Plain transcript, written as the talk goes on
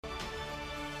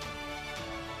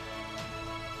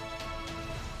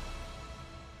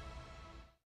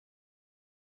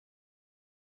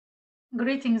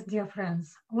Greetings, dear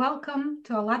friends. Welcome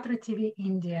to ALLATRA TV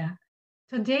India.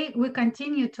 Today, we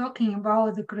continue talking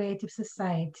about the Creative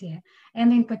Society,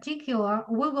 and in particular,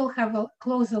 we will have a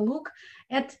closer look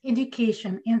at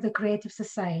education in the Creative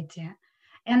Society.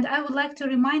 And I would like to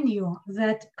remind you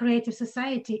that Creative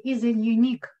Society is a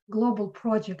unique global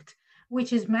project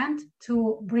which is meant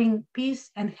to bring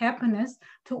peace and happiness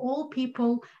to all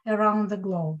people around the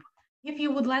globe. If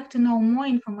you would like to know more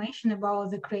information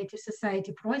about the Creative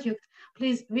Society project,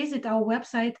 please visit our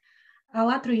website,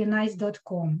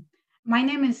 allatraunites.com. My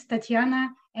name is Tatiana,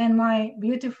 and my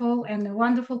beautiful and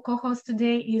wonderful co-host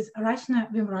today is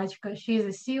Rachna Vimrachka. She is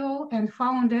the CEO and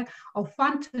founder of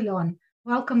Fun to Learn.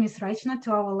 Welcome, Ms. Rachna,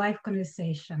 to our live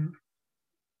conversation.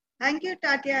 Thank you,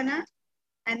 Tatiana,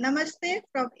 and namaste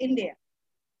from India.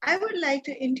 I would like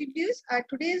to introduce our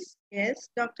today's guest,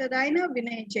 Dr. Raina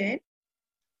Vinay Jain.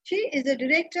 She is a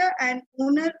director and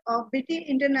owner of Biti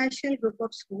International Group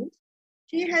of Schools.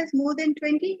 She has more than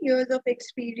 20 years of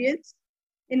experience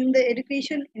in the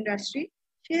education industry.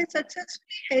 She has successfully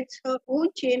heads her own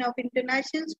chain of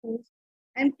international schools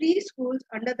and preschools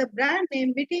under the brand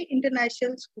name Biti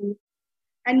International School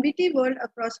and Biti World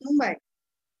across Mumbai.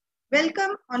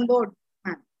 Welcome on board,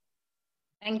 ma'am.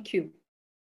 Thank you.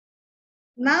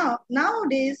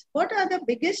 Nowadays, what are the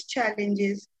biggest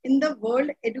challenges in the world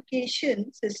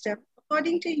education system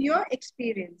according to your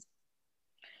experience?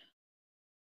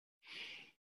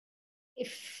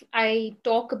 If I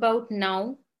talk about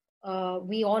now,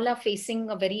 we all are facing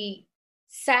a very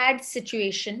sad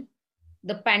situation.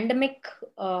 The pandemic,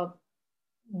 though,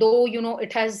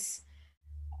 it has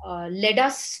led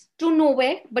us to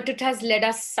nowhere, but it has led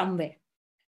us somewhere.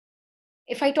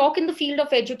 If I talk in the field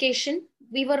of education,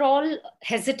 we were all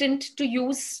hesitant to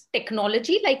use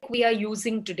technology like we are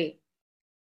using today.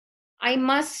 I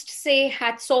must say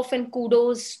hats off and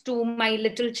kudos to my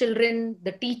little children,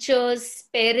 the teachers,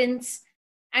 parents,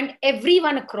 and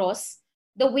everyone across,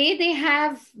 the way they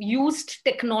have used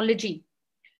technology.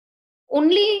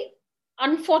 Only,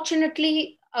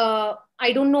 unfortunately,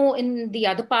 I don't know in the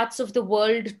other parts of the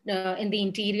world, in the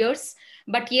interiors,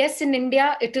 but yes, in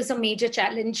India, it is a major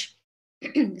challenge.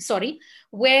 Sorry,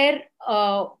 where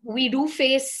we do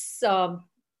face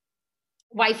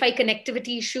Wi-Fi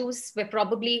connectivity issues, where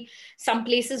probably some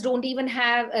places don't even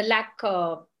have lack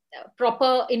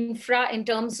proper infra in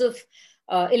terms of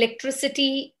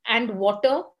electricity and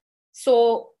water.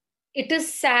 So it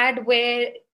is sad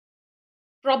where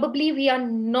probably we are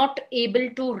not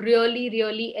able to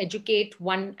really educate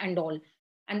one and all.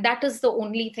 And that is the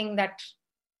only thing that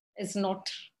is not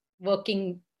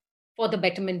working for the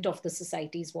betterment of the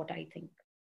society is what I think.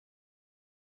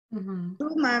 Mm-hmm.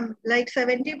 True, ma'am. Like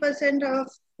 70%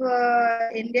 of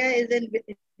India is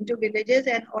into villages,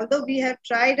 and although we have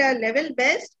tried our level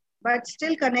best, but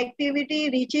still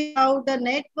connectivity, reaching out, the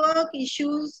network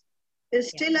issues is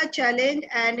still a challenge.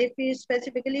 And if we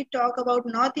specifically talk about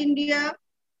North India,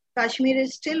 Kashmir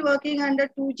is still working under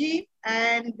 2G,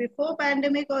 and before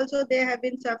pandemic also they have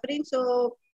been suffering.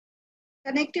 So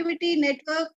connectivity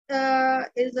network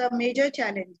is a major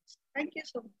challenge. Thank you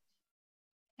so much.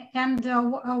 And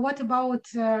what about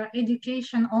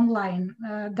education online?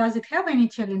 Does it have any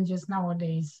challenges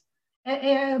nowadays?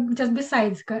 Just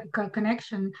besides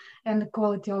connection and the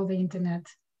quality of the internet?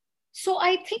 So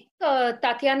I think,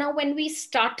 Tatiana, when we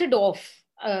started off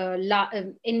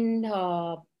in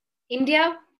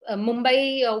India,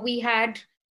 Mumbai,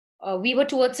 we were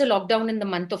towards a lockdown in the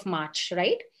month of March,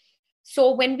 right?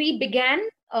 So when we began,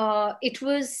 it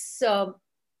was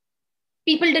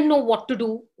people didn't know what to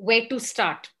do, where to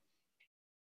start.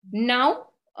 Now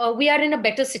we are in a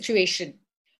better situation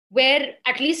where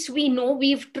at least we know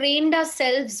we've trained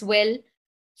ourselves well.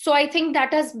 So I think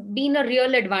that has been a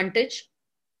real advantage.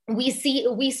 We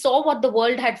saw what the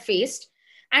world had faced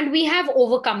and we have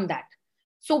overcome that.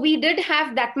 So we did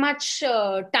have that much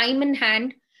time in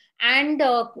hand, and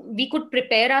we could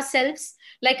prepare ourselves.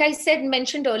 Like I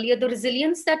mentioned earlier, the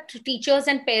resilience that teachers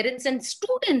and parents and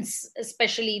students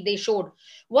especially they showed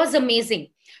was amazing.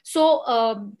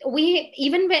 So we,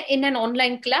 even in an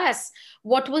online class,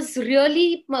 what was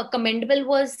really commendable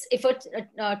was if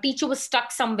a teacher was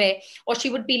stuck somewhere or she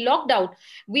would be locked out,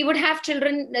 we would have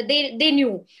children, they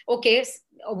knew, okay,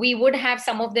 we would have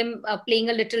some of them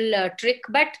playing a little trick,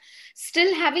 but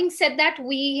still, having said that,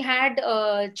 we had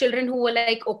children who were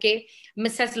like, okay,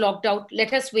 miss has logged out,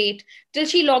 let us wait till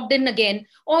she logged in again.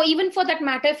 Or even for that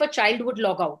matter, if a child would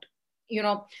log out,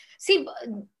 see,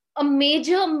 a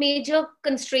major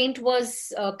constraint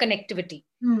was connectivity.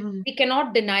 Mm-hmm. We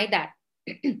cannot deny that.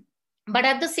 But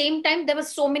at the same time, there were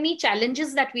so many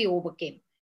challenges that we overcame,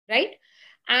 right?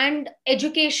 And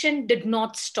education did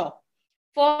not stop.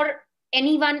 For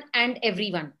anyone and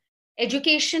everyone.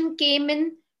 Education came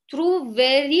in through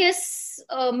various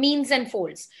means and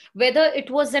folds, whether it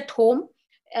was at home,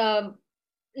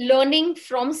 learning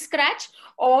from scratch,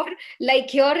 or like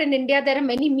here in India, there are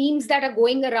many memes that are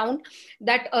going around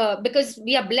that because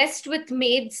we are blessed with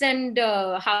maids and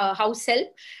house help,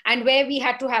 and where we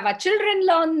had to have our children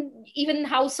learn even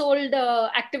household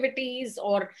activities,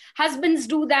 or husbands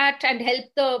do that and help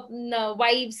the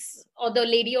wives or the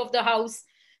lady of the house.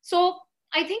 So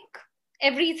I think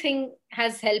everything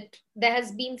has helped. There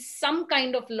has been some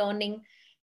kind of learning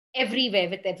everywhere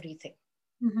with everything.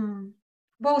 Mm-hmm.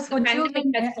 Both for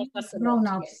children and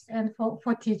grown-ups, and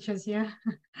for teachers, yeah.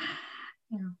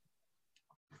 Yeah.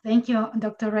 Thank you,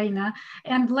 Dr. Raina.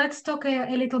 And let's talk a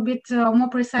little bit more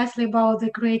precisely about the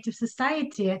Creative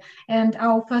Society. And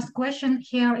our first question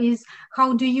here is,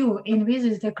 how do you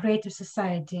envisage the Creative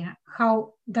Society?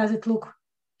 How does it look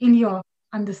in your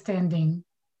understanding?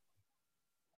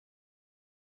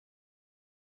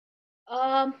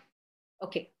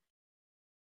 Okay.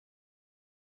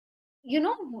 You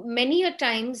know, many a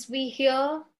times we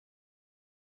hear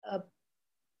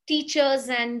teachers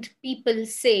and people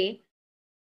say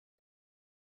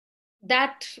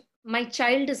that my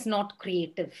child is not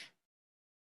creative.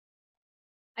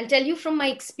 I'll tell you from my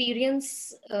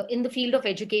experience in the field of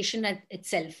education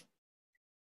itself.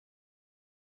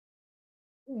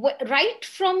 Right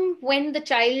from when the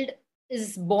child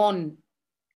is born,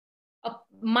 a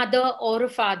mother or a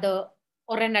father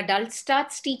or an adult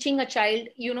starts teaching a child,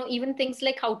 you know, even things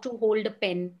like how to hold a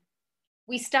pen.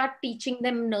 We start teaching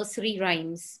them nursery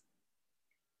rhymes.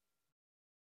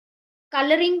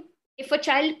 Coloring, if a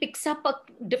child picks up a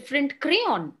different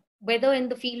crayon, whether in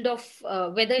the field of,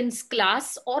 whether in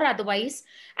class or otherwise,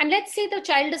 and let's say the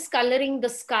child is coloring the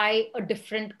sky a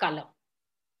different color.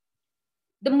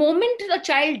 The moment a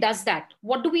child does that,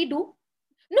 what do?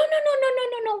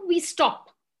 No, we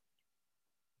stop.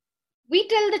 We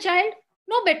tell the child,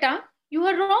 no, beta, you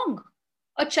are wrong.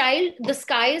 A child, the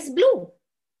sky is blue.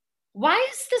 Why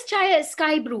is the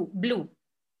sky blue?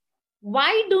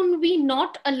 Why don't we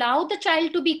not allow the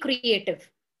child to be creative?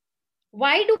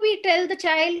 Why do we tell the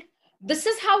child, this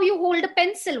is how you hold a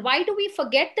pencil? Why do we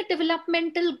forget the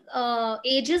developmental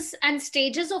ages and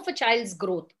stages of a child's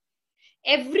growth?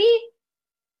 Every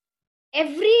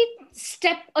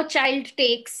step a child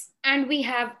takes, and we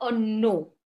have a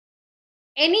no.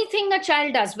 Anything a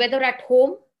child does, whether at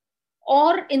home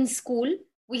or in school,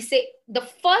 we say the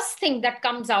first thing that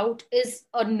comes out is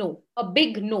a no, a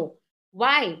big no.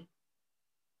 Why?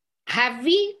 Have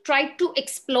we tried to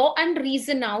explore and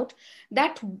reason out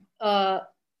that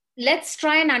let's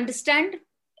try and understand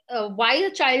why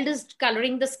a child is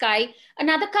coloring the sky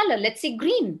another color, let's say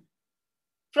green,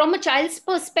 from a child's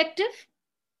perspective?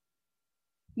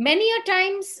 Many a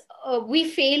times we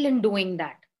fail in doing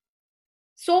that.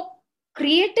 So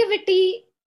creativity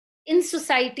in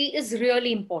society is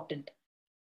really important.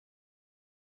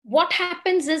 What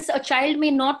happens is a child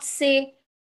may not say,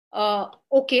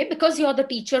 okay, because you're the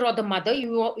teacher or the mother,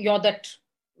 you're that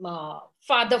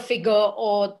father figure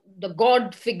or the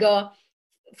God figure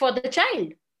for the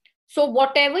child. So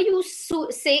whatever you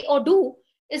say or do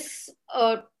is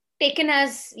taken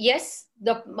as, yes,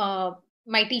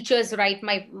 my teacher is right,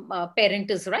 my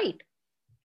parent is right.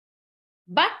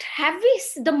 But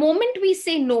the moment we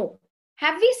say no,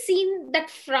 have we seen that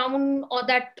frown or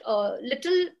that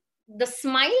the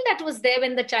smile that was there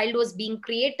when the child was being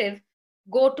creative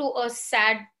go to a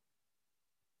sad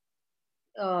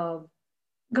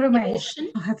grimace,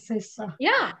 I'd say so.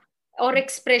 Yeah, or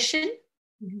expression?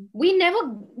 Mm-hmm. We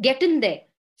never get in there.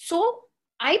 So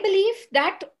I believe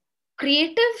that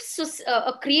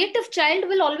a creative child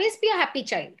will always be a happy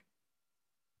child.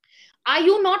 Are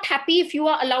you not happy if you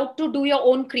are allowed to do your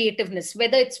own creativeness,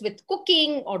 whether it's with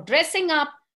cooking or dressing up?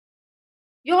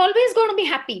 You're always going to be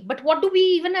happy. But what do we,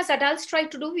 even as adults, try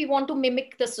to do? We want to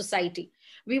mimic the society.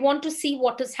 We want to see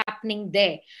what is happening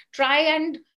there. Try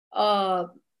and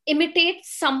imitate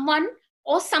someone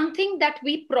or something that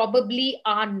we probably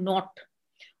are not.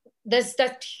 There's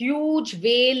that huge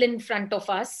veil in front of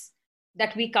us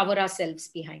that we cover ourselves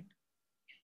behind.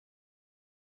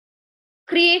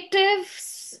 Creative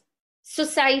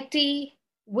society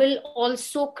will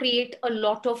also create a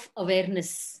lot of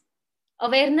awareness.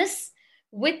 Awareness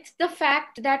with the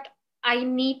fact that I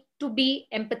need to be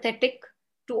empathetic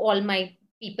to all my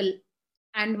people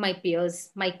and my peers,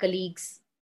 my colleagues,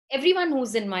 everyone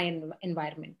who's in my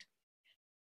environment.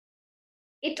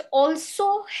 It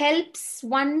also helps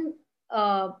one,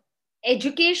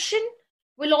 education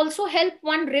will also help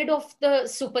one rid of the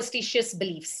superstitious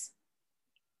beliefs,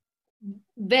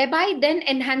 whereby then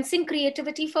enhancing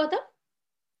creativity further.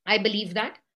 I believe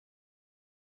that.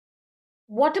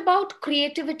 What about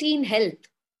creativity in health?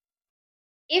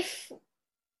 If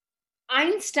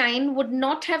Einstein would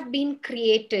not have been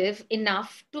creative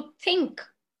enough to think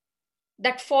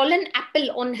that fallen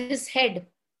apple on his head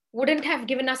wouldn't have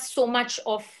given us so much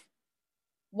of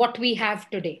what we have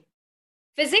today.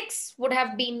 Physics would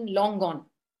have been long gone.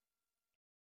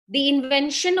 The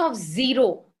invention of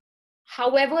zero,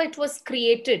 however it was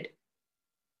created,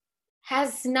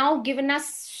 has now given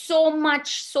us so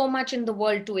much in the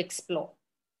world to explore.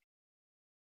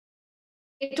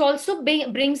 It also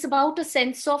brings about a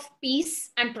sense of peace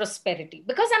and prosperity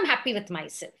because I'm happy with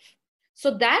myself.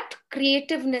 So that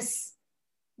creativeness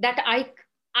that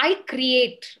I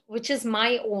create, which is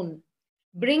my own,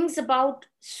 brings about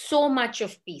so much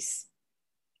of peace.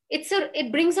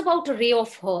 It brings about a ray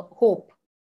of hope.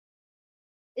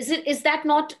 Is that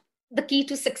not the key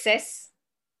to success?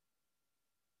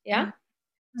 Yeah.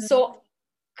 Mm-hmm. So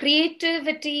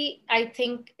creativity, I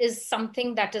think, is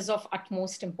something that is of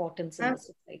utmost importance in the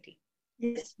society.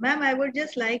 Yes, ma'am, I would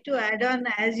just like to add on,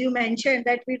 as you mentioned,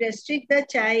 that we restrict the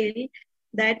child,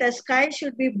 that a sky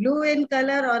should be blue in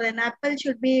color or an apple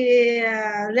should be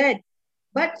red.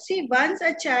 But see, once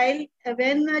a child,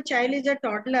 when a child is a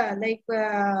toddler, like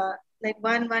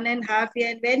 1.5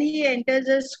 years, and when he enters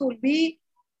a school, we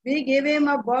give him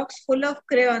a box full of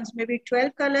crayons, maybe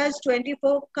 12 colors,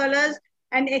 24 colors,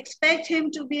 and expect him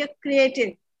to be a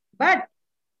creative. But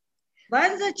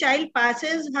once a child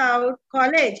passes out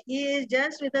college, he is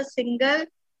just with a single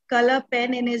color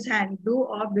pen in his hand, blue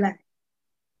or black.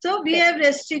 So we have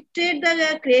restricted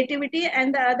the creativity.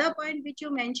 And the other point which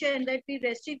you mentioned, that we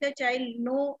restrict the child,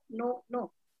 no.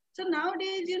 So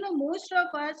nowadays, most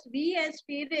of us, we as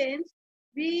parents,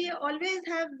 we always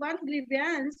have one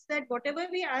grievance that whatever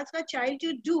we ask a child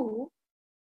to do,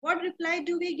 what reply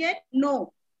do we get?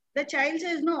 No. The child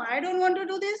says, no, I don't want to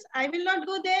do this. I will not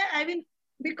go there.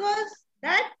 Because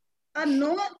that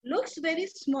no looks very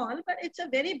small, but it's a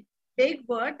very big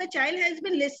word. The child has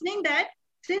been listening that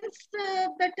since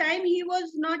the time he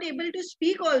was not able to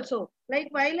speak also. Like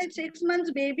while a 6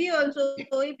 months baby also,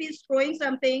 if he's throwing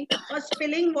something or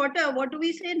spilling water, what do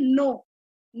we say? No.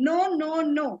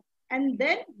 And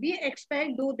then we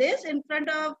expect, do this in front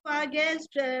of our guest.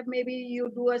 Maybe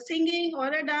you do a singing or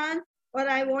a dance, or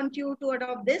I want you to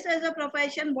adopt this as a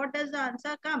profession. What does the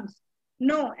answer comes?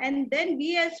 No. And then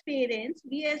we as parents,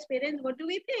 what do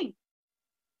we think?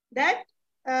 That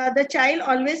the child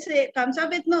always comes up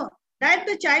with no. That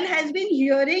the child has been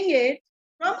hearing it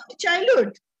from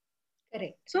childhood.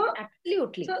 Correct. So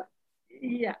absolutely. So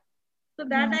yeah. So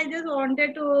that I just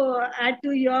wanted to add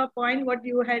to your point, what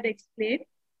you had explained.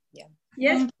 Yeah.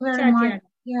 Yes, thank you very much.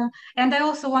 Yeah, and I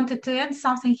also wanted to add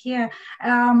something here.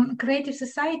 Creative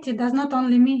society does not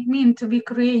only mean to be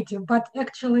creative, but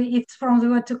actually it's from the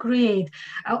word to create.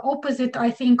 Opposite,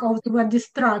 I think, of the word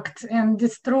destruct and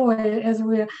destroy, as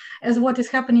what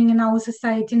is happening in our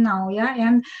society now. Yeah,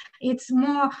 and it's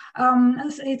more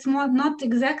not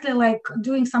exactly like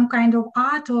doing some kind of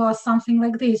art or something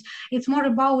like this. It's more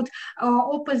about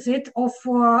opposite of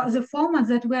the format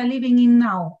that we are living in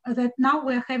now. That now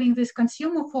we're having this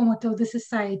consumer format of the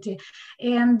society,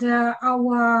 and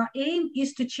our aim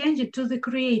is to change it to the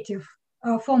creative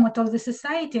format of the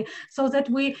society, so that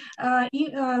we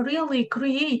really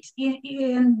create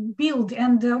and build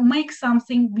and make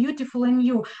something beautiful and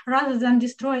new, rather than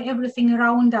destroy everything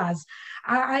around us.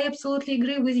 I absolutely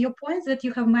agree with your points that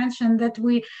you have mentioned, that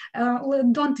we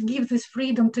don't give this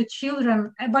freedom to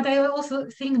children, but I also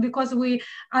think because we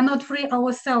are not free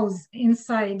ourselves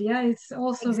inside. Yeah, it's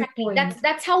also exactly the point.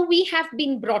 That's how we have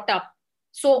been brought up.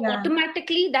 So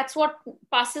automatically that's what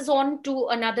passes on to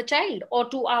another child, or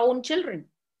to our own children,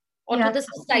 or to the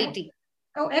society.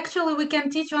 Oh, actually, we can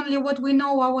teach only what we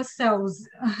know ourselves.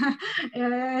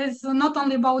 It's not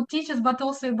only about teachers, but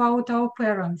also about our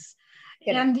parents.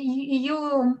 Correct. And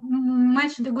you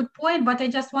mentioned a good point, but I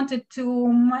just wanted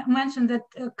to mention that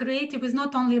creative is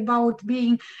not only about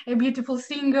being a beautiful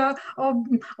singer or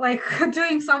like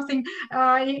doing something,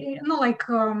 in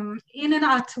an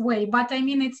art way, but I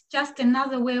mean, it's just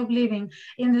another way of living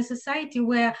in the society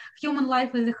where human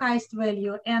life is the highest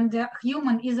value, and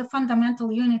human is a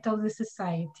fundamental unit of the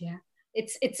society.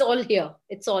 It's all here.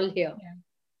 It's all here.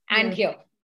 Yeah. And here.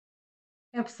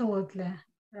 Absolutely.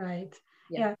 Right.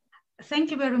 Yeah.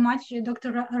 Thank you very much,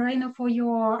 Dr. Raina, for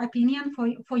your opinion,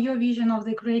 for your vision of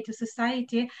the creative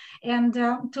society, and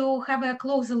to have a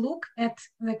closer look at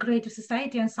the creative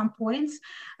society and some points,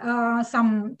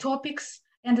 some topics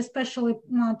and especially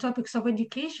topics of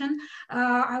education,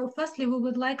 firstly, we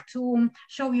would like to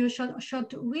show you a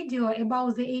short video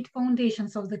about the 8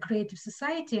 foundations of the Creative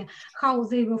Society, how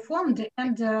they were formed,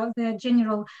 and their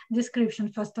general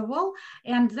description, first of all,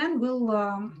 and then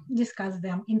we'll discuss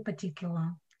them in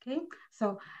particular. Okay,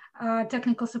 so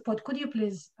technical support, could you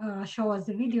please show us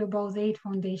the video about the 8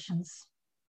 foundations?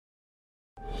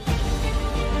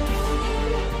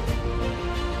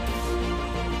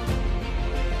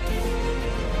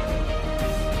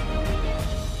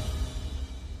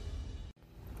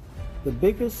 The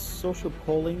biggest social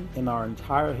polling in our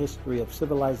entire history of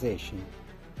civilization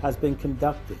has been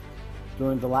conducted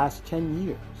during the last 10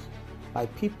 years by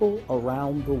people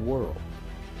around the world.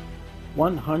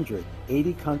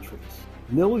 180 countries,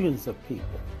 millions of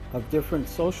people of different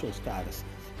social statuses,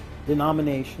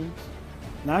 denominations,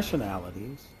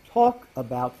 nationalities, talk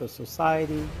about the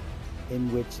society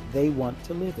in which they want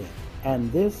to live in.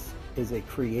 And this is a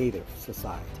creative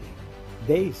society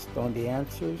based on the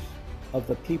answers of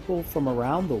the people from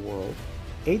around the world.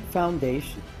 8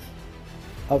 foundations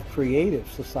of creative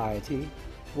society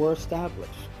were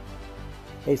established.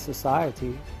 A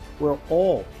society where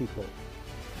all people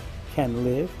can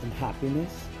live in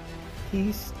happiness,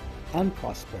 peace, and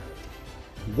prosperity.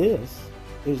 This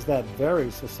is that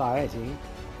very society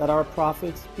that our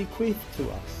prophets bequeathed to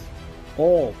us.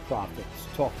 All prophets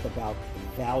talked about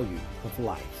the value of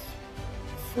life,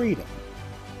 freedom,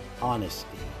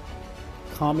 honesty,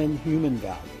 common human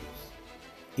values,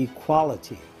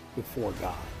 equality before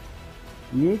God,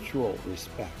 mutual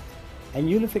respect, and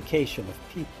unification of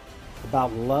people,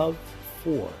 about love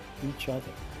for each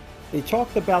other. They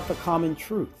talked about the common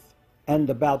truth and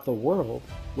about the world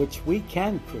which we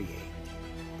can create.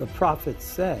 The prophets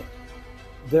said,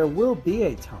 there will be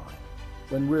a time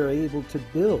when we're able to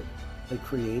build a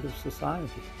creative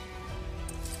society.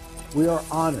 We are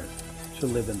honored to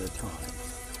live in the time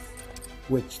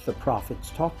which the prophets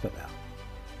talked about,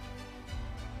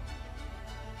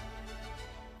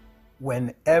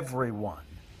 when everyone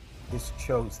is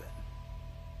chosen.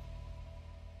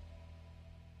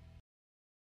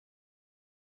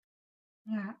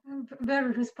 Yeah,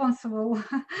 very responsible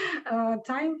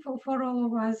time for all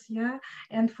of us, yeah.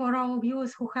 And for our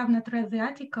viewers who have not read the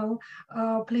article,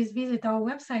 please visit our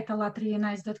website,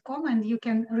 allatraunites.com, and you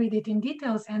can read it in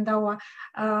details. And our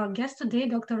guest today,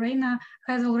 Dr. Raina,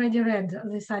 has already read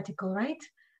this article, right?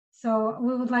 So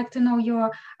we would like to know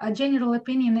your general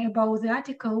opinion about the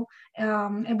article,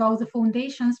 about the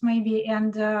foundations maybe,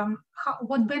 and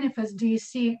what benefits do you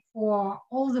see for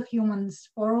all the humans,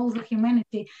 for all the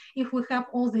humanity, if we have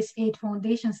all these 8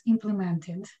 foundations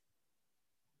implemented?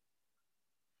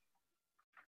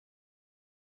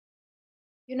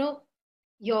 You know,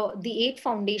 the 8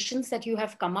 foundations that you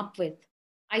have come up with,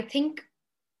 I think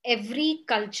every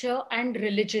culture and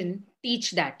religion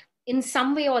teach that in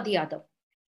some way or the other.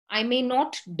 I may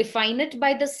not define it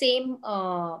by the same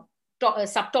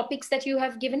subtopics that you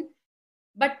have given,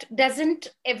 but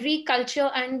doesn't every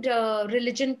culture and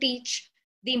religion teach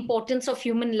the importance of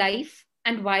human life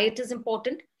and why it is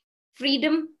important?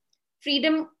 Freedom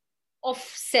of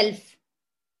self,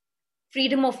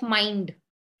 freedom of mind,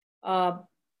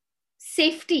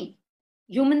 safety,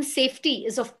 human safety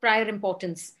is of prior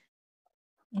importance.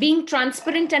 Being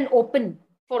transparent and open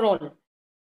for all.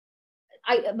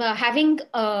 Having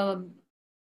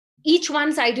each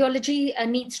one's ideology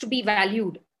needs to be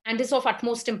valued and is of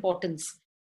utmost importance.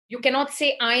 You cannot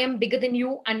say, I am bigger than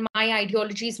you and my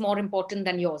ideology is more important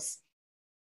than yours.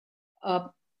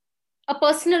 A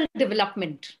personal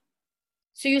development.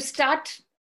 So you start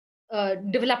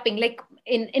developing, like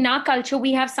in our culture,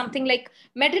 we have something like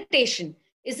meditation.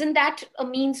 Isn't that a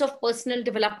means of personal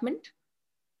development?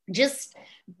 Just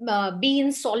be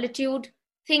in solitude,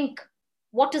 think,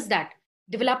 what is that?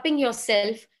 Developing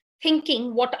yourself,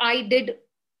 thinking what I did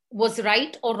was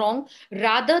right or wrong,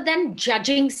 rather than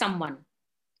judging someone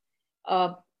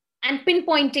and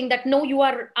pinpointing that, no,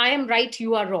 I am right,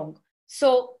 you are wrong.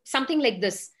 So something like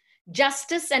this,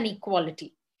 justice and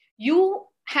equality. You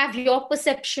have your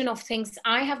perception of things,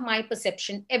 I have my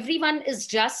perception. Everyone is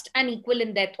just and equal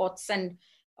in their thoughts and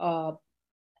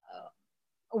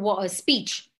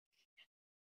speech.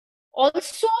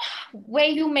 Also, where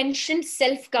you mentioned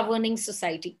self-governing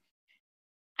society,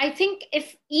 I think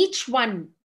if each one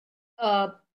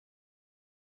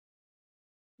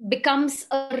becomes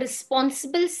a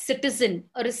responsible citizen,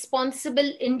 a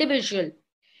responsible individual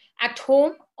at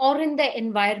home or in their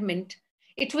environment,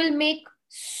 it will make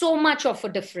so much of a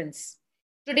difference.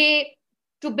 Today,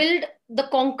 to build the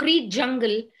concrete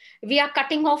jungle, we are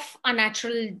cutting off our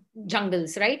natural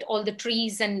jungles, right? All the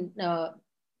trees and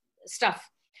stuff,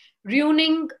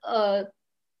 ruining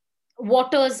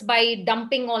waters by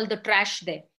dumping all the trash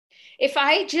there. If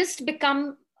I just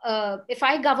become, if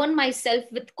I govern myself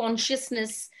with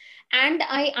consciousness and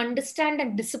I understand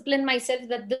and discipline myself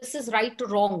that this is right or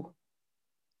wrong,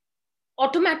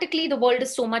 automatically the world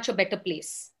is so much a better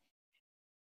place.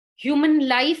 Human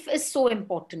life is so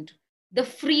important. The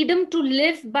freedom to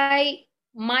live by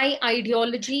my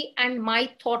ideology and my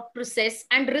thought process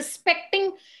and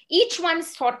respecting each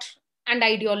one's thought and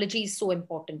ideology is so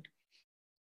important.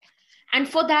 And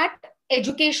for that,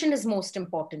 education is most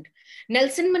important.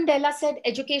 Nelson Mandela said,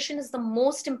 education is the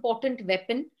most important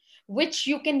weapon which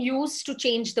you can use to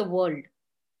change the world.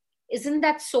 Isn't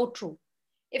that so true?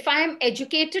 If I am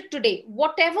educated today,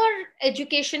 whatever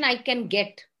education I can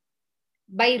get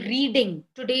by reading,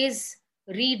 today's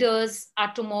readers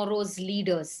are tomorrow's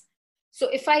leaders. So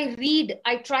if I read,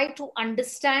 I try to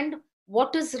understand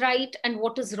what is right and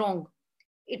what is wrong.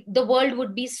 The world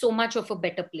would be so much of a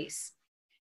better place.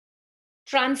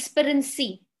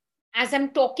 Transparency. As I'm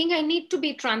talking, I need to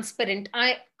be transparent.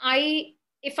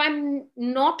 If I'm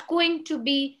not going to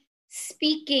be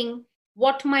speaking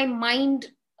what my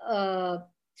mind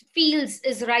feels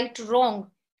is right or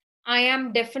wrong, I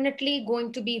am definitely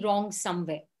going to be wrong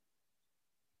somewhere.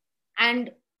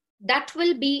 And that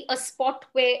will be a spot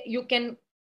where you can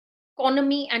corner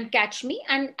me and catch me,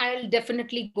 and I'll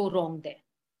definitely go wrong there.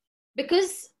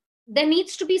 Because there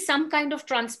needs to be some kind of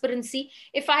transparency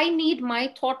if I need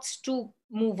my thoughts to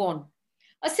move on.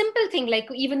 A simple thing like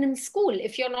even in school,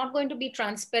 if you're not going to be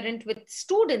transparent with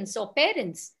students or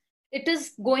parents, it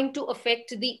is going to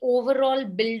affect the overall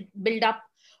build up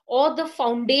or the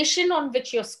foundation on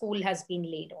which your school has been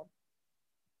laid on.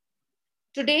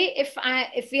 Today,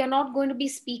 if we are not going to be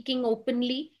speaking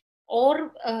openly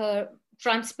or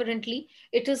transparently,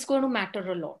 it is going to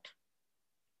matter a lot.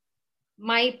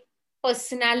 My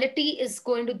personality is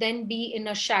going to then be in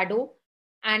a shadow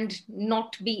and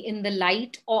not be in the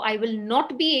light, or I will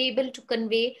not be able to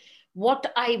convey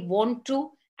what I want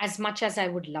to as much as I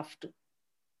would love to.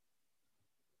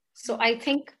 So I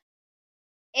think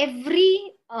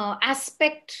every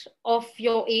aspect of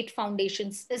your 8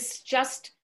 foundations is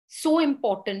just so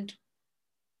important.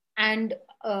 And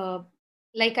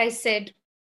like I said,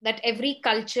 that every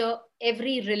culture,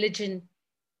 every religion,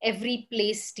 every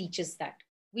place teaches that.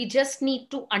 We just need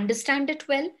to understand it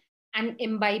well and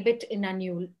imbibe it in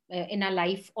our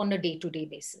life on a day-to-day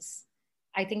basis.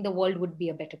 I think the world would be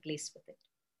a better place with it.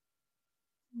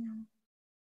 Yeah.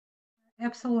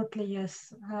 Absolutely,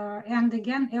 yes. And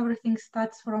again, everything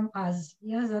starts from us.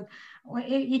 Yes, that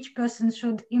each person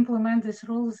should implement these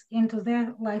rules into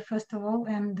their life first of all.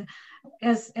 And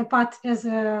as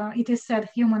it is said,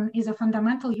 human is a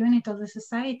fundamental unit of the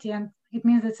society, and it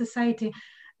means that society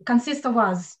consists of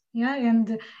us. Yeah,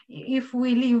 and if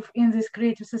we live in this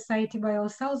creative society by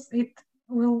ourselves, it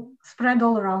will spread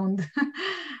all around.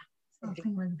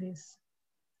 Something like this.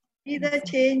 Be the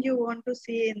change you want to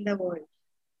see in the world.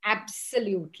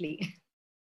 Absolutely.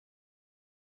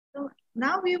 So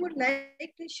now we would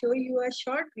like to show you a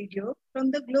short video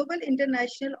from the Global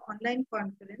International Online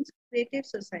Conference, Creative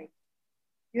Society.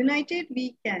 United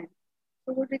we can.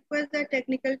 So would request the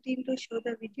technical team to show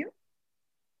the video.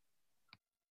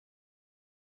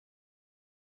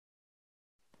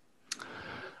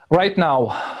 Right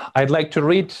now, I'd like to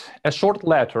read a short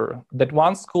letter that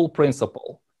one school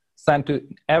principal sent to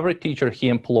every teacher he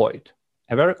employed.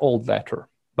 A very old letter,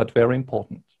 but very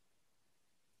important.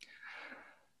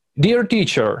 Dear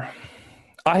teacher,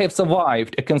 I have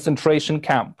survived a concentration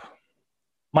camp.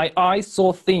 My eyes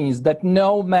saw things that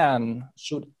no man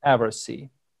should ever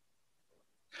see.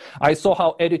 I saw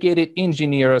how educated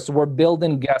engineers were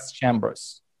building gas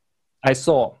chambers. I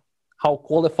saw how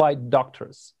qualified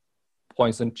doctors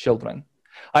poisoned children.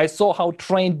 I saw how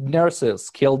trained nurses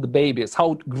killed babies,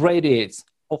 how graduates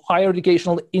of higher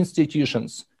educational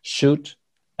institutions shoot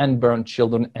and burn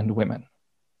children and women.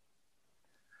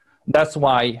 That's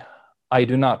why I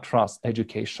do not trust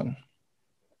education.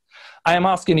 I am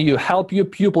asking you, help your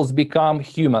pupils become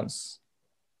humans.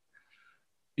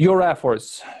 Your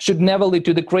efforts should never lead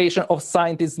to the creation of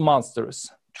scientist monsters,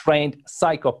 trained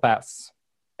psychopaths,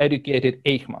 educated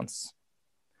Eichmanns.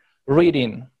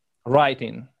 Reading,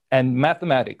 writing, and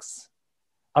mathematics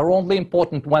are only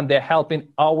important when they're helping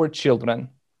our children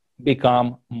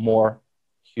become more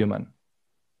human.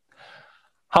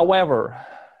 However,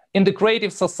 in the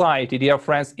creative society, dear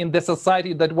friends, in the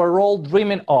society that we're all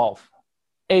dreaming of,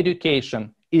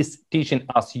 education is teaching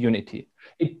us unity.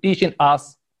 It's teaching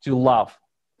us to love.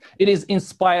 It is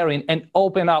inspiring and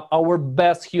open up our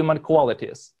best human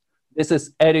qualities. This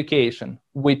is education,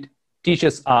 which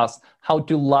teaches us how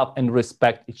to love and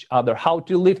respect each other, how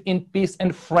to live in peace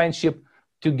and friendship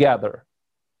together.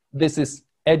 This is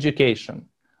education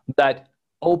that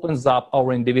opens up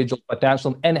our individual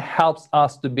potential and helps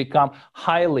us to become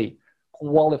highly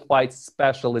qualified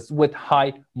specialists with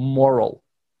high moral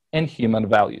and human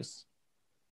values.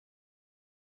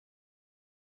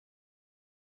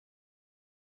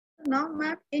 Now,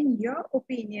 ma'am, in your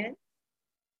opinion,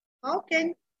 how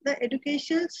can the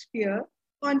educational sphere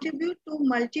contribute to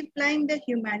multiplying the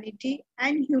humanity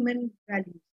and human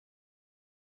values?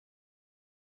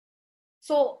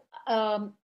 So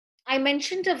I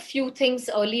mentioned a few things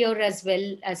earlier as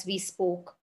well as we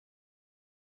spoke.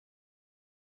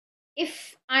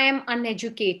 If I am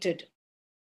uneducated,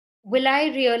 will I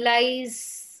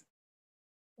realize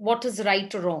what is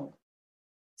right or wrong?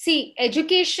 See,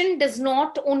 education does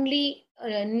not only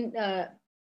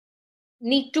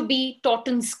need to be taught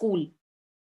in school.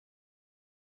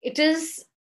 It is,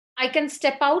 I can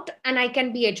step out and I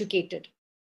can be educated.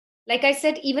 Like I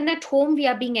said, even at home, we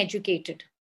are being educated.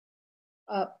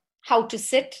 How to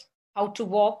sit, how to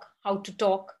walk, how to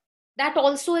talk. That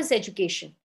also is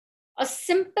education. A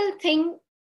simple thing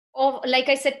of, like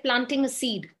I said, planting a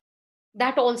seed,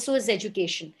 that also is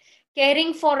education.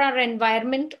 Caring for our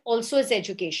environment also is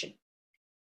education.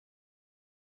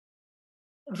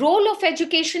 Role of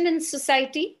education in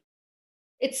society,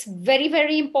 it's very,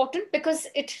 very important because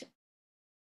it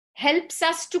helps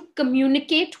us to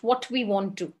communicate what we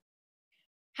want to.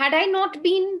 Had I not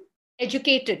been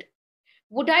educated,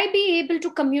 would I be able to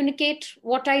communicate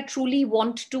what I truly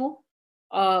want to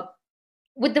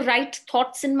with the right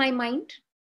thoughts in my mind?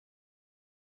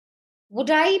 Would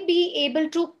I be able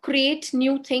to create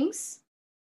new things?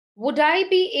 Would I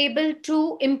be able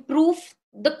to improve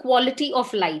the quality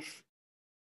of life?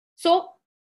 So,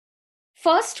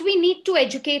 first, we need to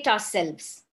educate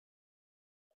ourselves.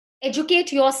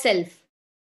 Educate yourself.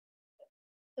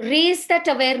 Raise that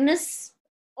awareness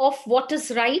of what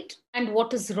is right and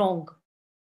what is wrong.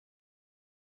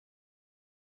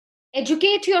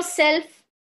 Educate yourself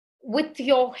with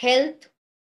your health,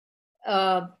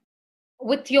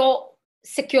 with your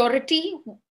security,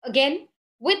 again,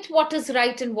 with what is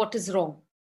right and what is wrong.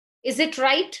 Is it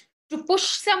right to push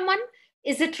someone?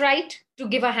 Is it right to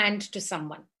give a hand to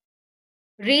someone?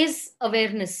 Raise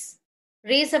awareness.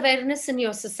 Raise awareness in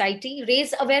your society.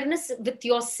 Raise awareness with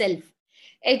yourself.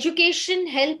 Education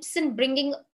helps in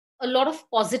bringing a lot of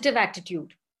positive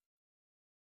attitude.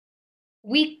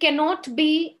 We cannot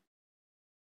be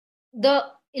the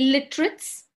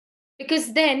illiterates,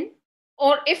 because then,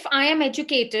 or if I am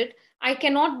educated, I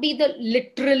cannot be the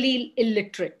literally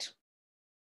illiterate.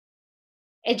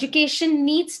 Education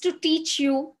needs to teach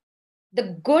you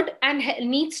the good and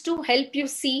needs to help you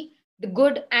see the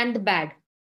good and the bad.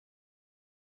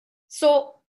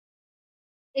 So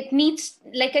it needs,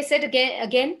 like I said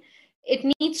again,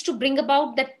 it needs to bring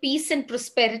about that peace and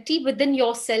prosperity within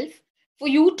yourself for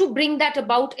you to bring that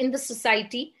about in the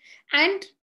society and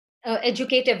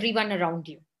educate everyone around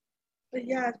you.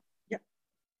 Yeah.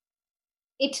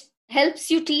 It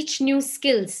helps you teach new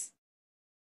skills.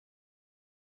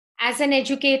 As an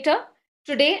educator,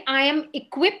 today I am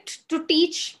equipped to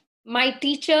teach my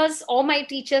teachers, or my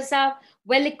teachers are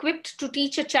well equipped to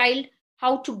teach a child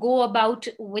how to go about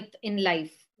with in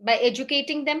life by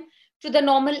educating them to the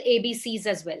normal ABCs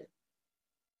as well.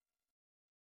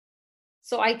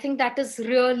 So I think that is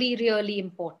really, really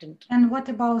important. And what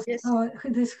about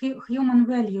these human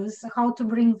values, how to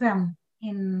bring them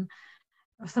in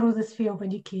through the sphere of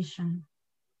education?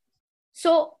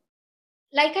 So,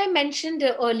 like I mentioned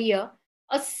earlier,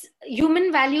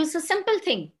 human values, a simple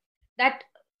thing, that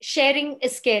sharing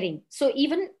is caring. So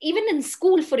even in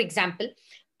school, for example,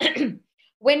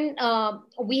 when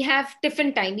we have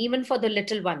tiffin time, even for the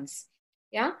little ones,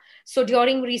 yeah. So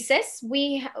during recess,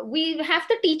 we have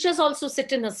the teachers also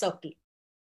sit in a circle.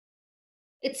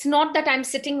 It's not that I'm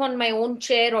sitting on my own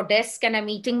chair or desk and I'm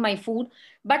eating my food,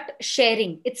 but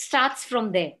sharing. It starts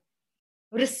from there.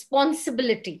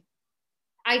 Responsibility.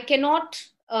 I cannot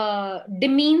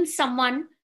demean someone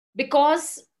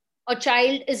because a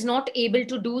child is not able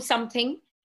to do something.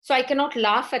 So I cannot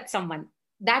laugh at someone.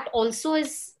 That also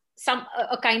is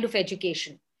a kind of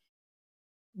education.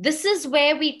 This is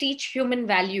where we teach human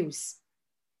values.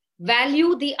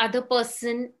 Value the other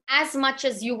person as much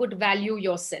as you would value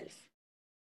yourself.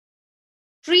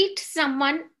 Treat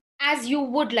someone as you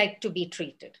would like to be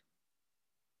treated.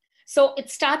 So it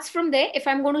starts from there. If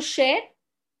I'm going to share,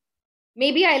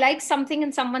 maybe I like something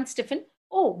in someone's tiffin.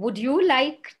 Oh, would you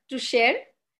like to share?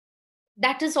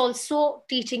 That is also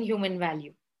teaching human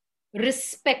value.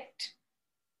 Respect.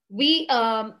 We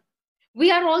are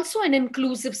also an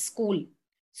inclusive school.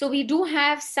 So we do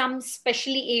have some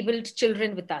specially abled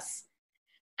children with us.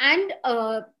 And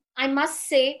I must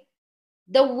say,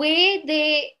 the way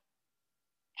they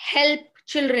help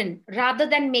children rather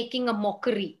than making a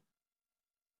mockery,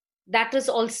 that is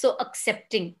also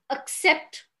accepting.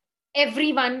 Accept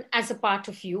everyone as a part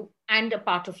of you and a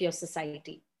part of your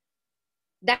society.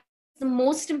 That's the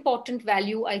most important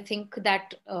value, I think,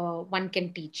 that one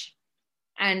can teach.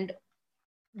 And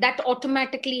that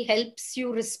automatically helps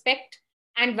you respect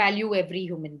and value every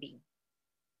human being.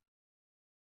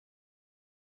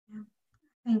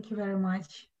 Thank you very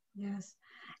much. Yes.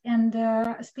 And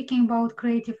speaking about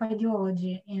creative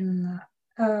ideology in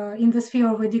the sphere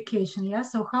of education, yeah.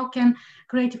 So how can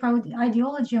creative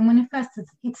ideology manifest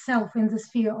itself in the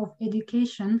sphere of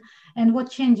education, and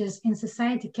what changes in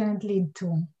society can it lead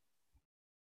to?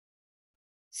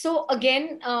 So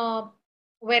again,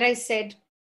 where I said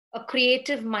a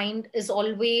creative mind is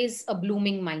always a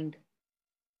blooming mind.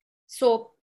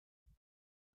 So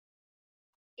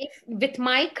if with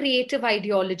my creative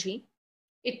ideology,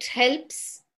 it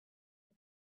helps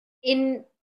in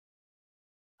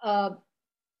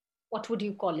what would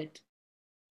you call it?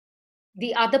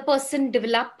 The other person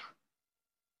develop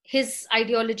his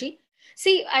ideology.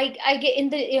 See, I get in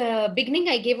the beginning,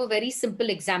 I gave a very simple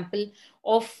example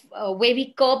of where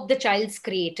we curb the child's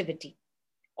creativity,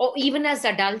 or even as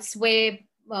adults, where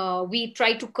we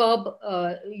try to curb,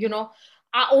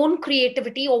 our own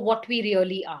creativity or what we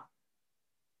really are.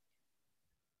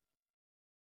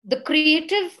 The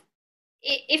creative,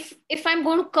 if I'm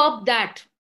going to curb that,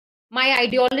 my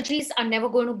ideologies are never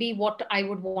going to be what I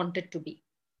would want it to be.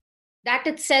 That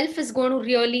itself is going to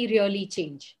really, really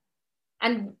change.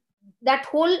 And that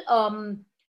whole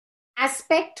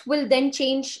aspect will then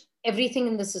change everything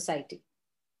in the society.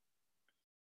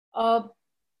 What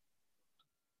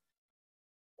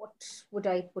would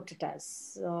I put it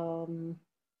as?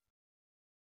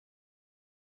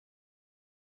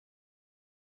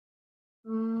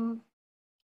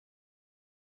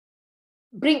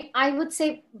 I would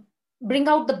say, bring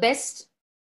out the best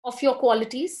of your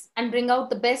qualities and bring out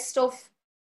the best of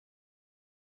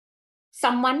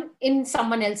someone in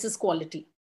someone else's quality,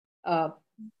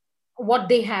 what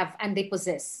they have and they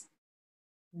possess.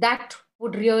 That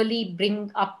would really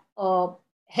bring up a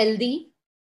healthy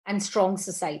and strong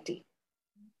society.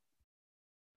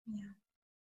 Yeah.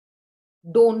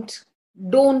 Don't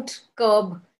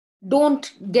curb,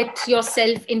 don't get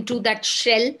yourself into that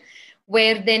shell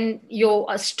where then you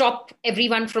stop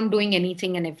everyone from doing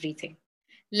anything and everything.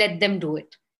 Let them do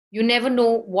it. You never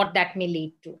know what that may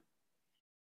lead to.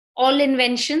 All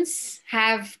inventions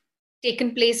have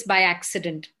taken place by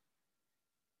accident.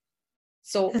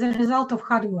 So, as a result of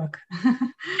hard work. and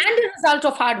a result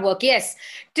of hard work, yes.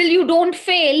 Till you don't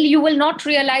fail, you will not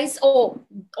realize, oh,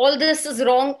 all this is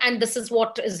wrong and this is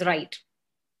what is right.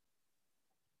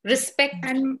 Respect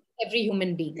And every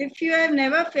human being. If you have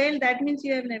never failed, that means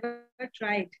you have never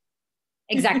tried.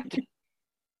 Exactly.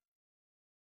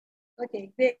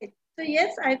 Okay, great. So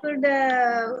yes, I could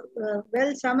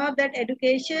well sum up that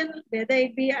education, whether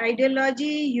it be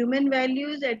ideology, human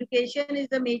values, education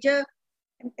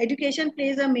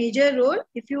plays a major role.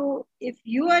 If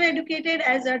you are educated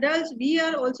as adults, we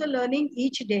are also learning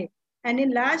each day. And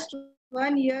in last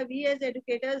 1 year, we as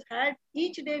educators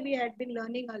each day we had been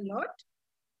learning a lot.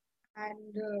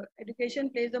 And education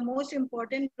plays the most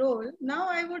important role. Now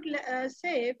I would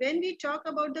say, when we talk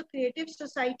about the creative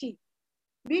society,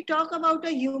 we talk about a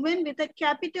human with a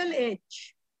capital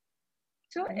H.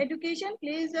 So education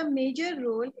plays a major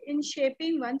role in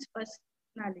shaping one's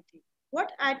personality.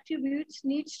 What attributes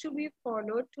needs to be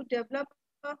followed to develop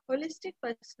a holistic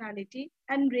personality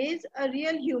and raise a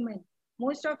real human?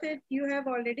 Most of it you have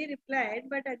already replied,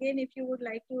 but again, if you would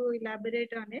like to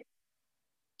elaborate on it.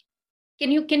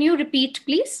 Can you repeat,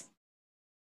 please?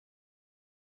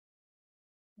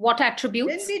 What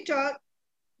attributes?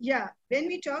 When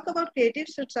we talk about creative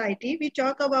society, we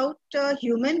talk about a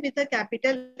human with a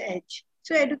capital H.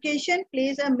 So education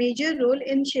plays a major role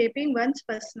in shaping one's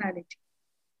personality.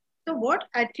 So what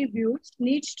attributes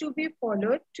needs to be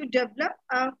followed to develop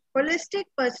a holistic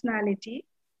personality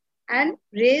and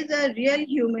raise a real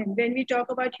human? When we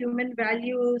talk about human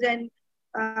values and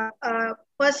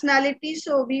personality,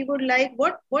 so we would like,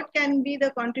 what can be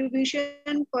the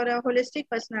contribution for a holistic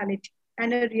personality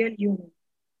and a real human?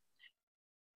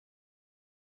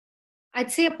 I'd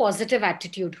say a positive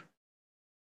attitude,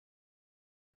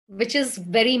 which is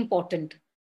very important.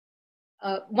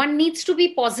 One needs to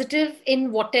be positive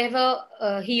in whatever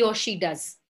he or she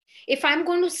does. If I'm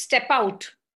going to step out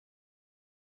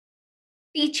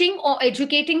teaching or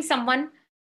educating someone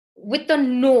with a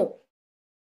no,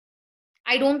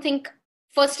 I don't think,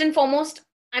 first and foremost,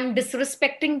 I'm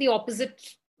disrespecting the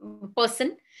opposite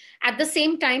person. At the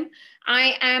same time,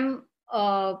 I am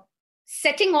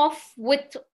setting off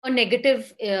with a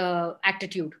negative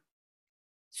attitude.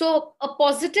 So a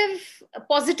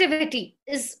positivity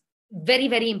is very,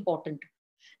 very important.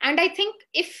 And I think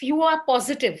if you are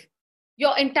positive,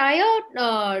 your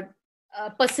entire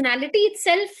personality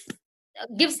itself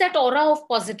gives that aura of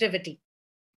positivity.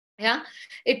 Yeah,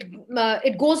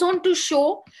 it goes on to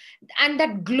show, and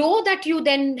that glow that you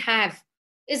then have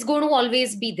is going to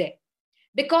always be there.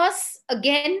 Because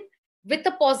again, with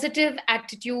a positive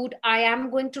attitude, I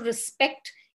am going to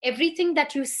respect everything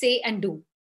that you say and do.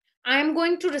 I am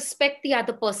going to respect the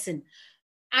other person.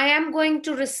 I am going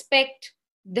to respect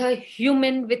the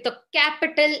human with a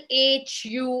capital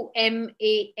HUMAN,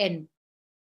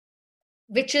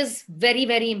 which is very,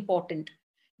 very important.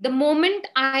 The moment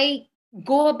I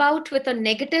go about with a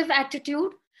negative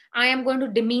attitude, I am going to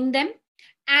demean them.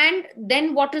 And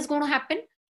then what is going to happen?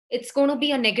 It's going to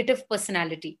be a negative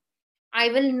personality. I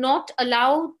will not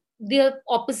allow the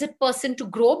opposite person to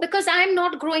grow because I am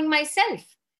not growing myself.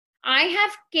 I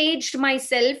have caged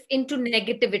myself into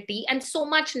negativity, and so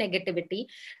much negativity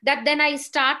that then I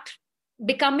start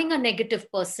becoming a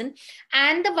negative person.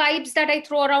 And the vibes that I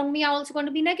throw around me are also going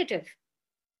to be negative.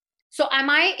 So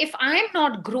if I'm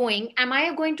not growing, am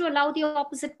I going to allow the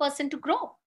opposite person to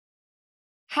grow?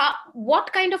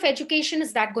 What kind of education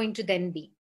is that going to then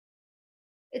be?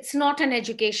 It's not an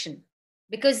education,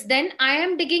 because then I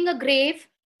am digging a grave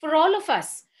for all of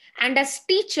us. And as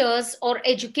teachers or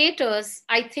educators,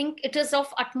 I think it is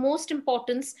of utmost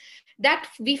importance that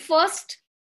we first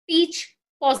teach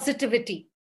positivity.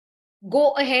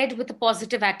 Go ahead with a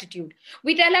positive attitude.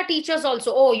 We tell our teachers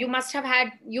also, oh, you must have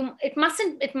had, it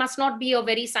must not be a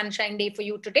very sunshine day for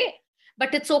you today,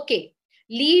 but it's okay.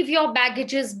 Leave your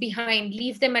baggages behind,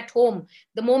 leave them at home.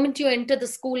 The moment you enter the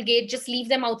school gate, just leave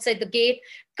them outside the gate.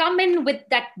 Come in with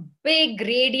that big,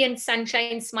 radiant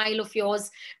sunshine smile of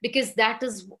yours, because that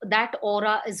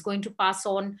aura is going to pass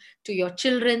on to your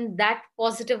children. That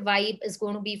positive vibe is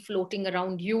going to be floating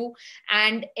around you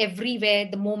and everywhere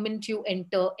the moment you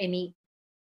enter any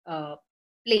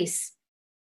place.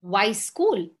 Why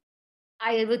school?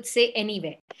 I would say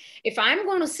anywhere. If I'm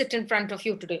going to sit in front of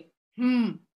you today,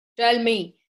 tell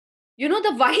me, the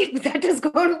vibe that is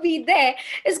going to be there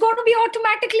is going to be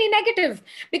automatically negative,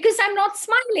 because I'm not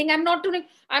smiling.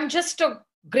 I'm just a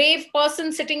grave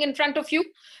person sitting in front of you.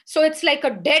 So it's like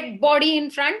a dead body in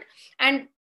front, and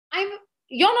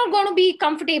you're not going to be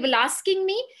comfortable asking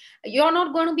me. You're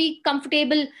not going to be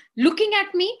comfortable looking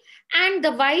at me. And the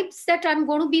vibes that I'm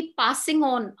going to be passing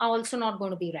on are also not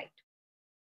going to be right.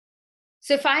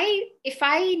 So if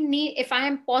I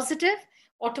am positive,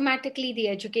 automatically the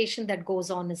education that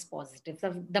goes on is positive.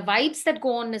 The vibes that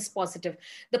go on is positive.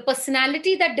 The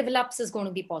personality that develops is going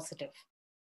to be positive.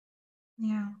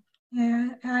 Yeah. Yeah,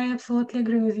 I absolutely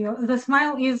agree with you. The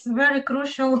smile is very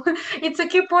crucial. It's a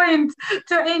key point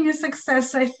to any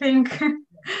success, I think.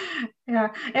 Yeah,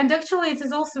 and actually, it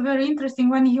is also very interesting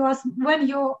when your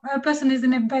person is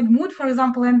in a bad mood, for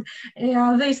example, and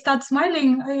they start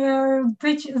smiling,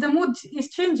 the mood is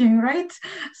changing, right?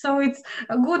 So it's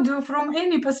good from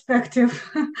any perspective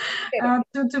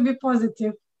to be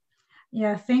positive.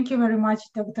 Yeah, thank you very much,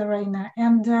 Dr. Raina.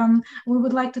 And we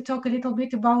would like to talk a little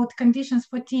bit about conditions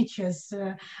for teachers.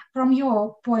 From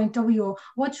your point of view,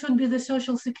 what should be the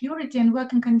social security and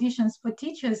working conditions for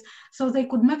teachers so they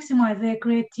could maximize their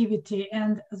creativity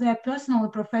and their personal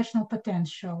and professional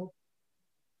potential?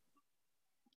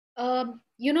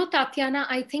 Tatiana,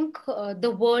 I think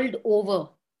the world over,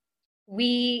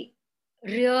 we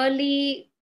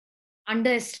really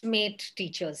underestimate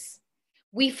teachers.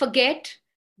 We forget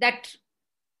that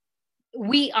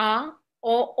we are,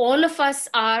 or all of us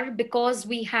are, because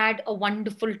we had a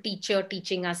wonderful teacher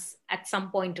teaching us at some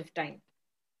point of time.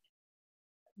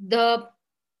 The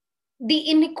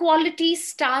inequality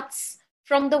starts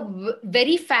from the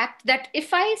very fact that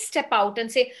if I step out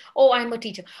and say, oh, I'm a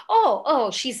teacher,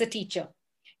 oh, she's a teacher.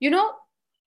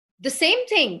 The same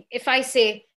thing if I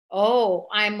say, oh,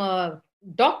 I'm a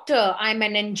doctor, I'm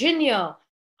an engineer,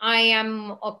 I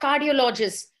am a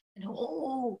cardiologist.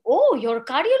 Oh, you're a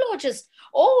cardiologist.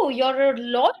 Oh, you're a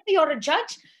lawyer, you're a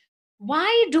judge.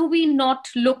 Why do we not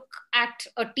look at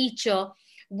a teacher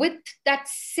with that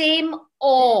same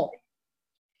awe?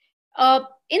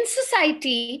 In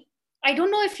society, I don't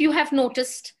know if you have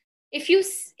noticed, if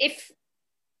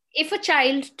a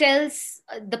child tells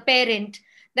the parent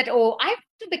that, oh, I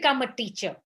want to become a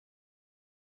teacher.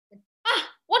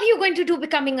 What are you going to do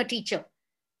becoming a teacher?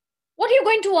 What are you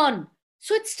going to earn?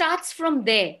 So it starts from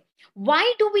there.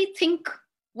 Why do we think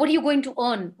What are you going to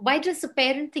earn? Why does the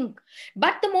parent think?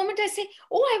 But the moment I say,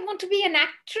 oh, I want to be an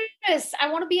actress, I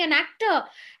want to be an actor,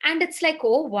 and it's like,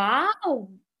 oh, wow,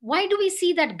 why do we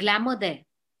see that glamour there?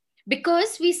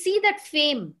 Because we see that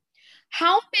fame.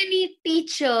 How many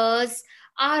teachers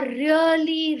are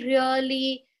really,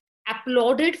 really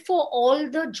applauded for all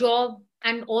the job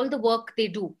and all the work they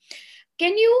do?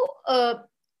 Can you,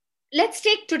 let's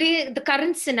take today the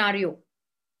current scenario.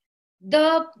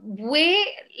 The way,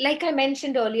 like I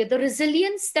mentioned earlier, the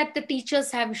resilience that the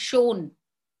teachers have shown,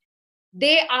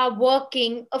 they are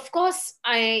working. Of course,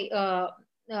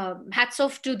 hats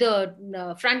off to the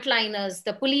frontliners,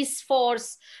 the police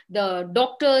force, the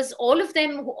doctors, all of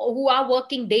them who are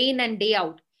working day in and day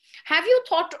out. Have you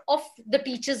thought of the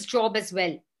teacher's job as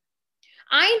well?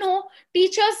 I know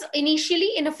teachers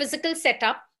initially in a physical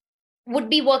setup would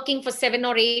be working for 7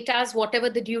 or 8 hours, whatever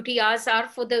the duty hours are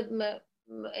for the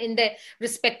in their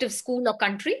respective school or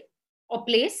country or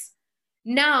place.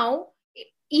 Now,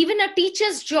 even a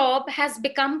teacher's job has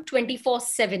become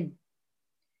 24/7.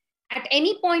 At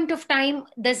any point of time,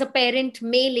 there's a parent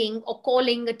mailing or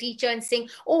calling a teacher and saying,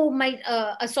 oh,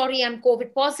 sorry, I'm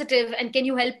COVID positive, and can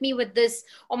you help me with this?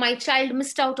 Or my child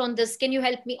missed out on this, can you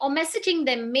help me? Or messaging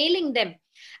them, mailing them.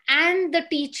 And the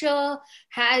teacher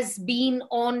has been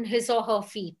on his or her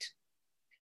feet.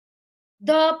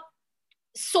 The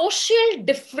social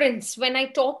difference, when I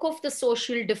talk of the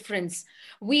social difference,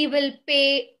 we will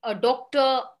pay a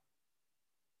doctor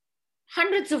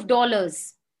hundreds of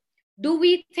dollars. Do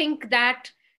we think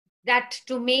that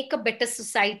to make a better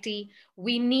society,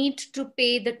 we need to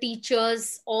pay the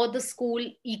teachers or the school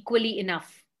equally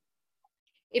enough?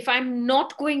 If I'm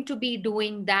not going to be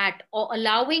doing that or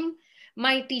allowing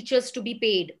my teachers to be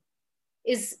paid,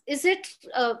 is it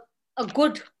a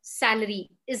good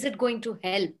salary? Is it going to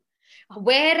help?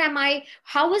 Where am I?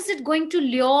 How is it going to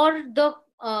lure the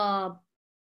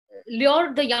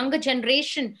younger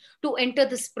generation to enter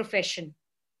this profession?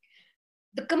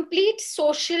 The complete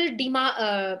social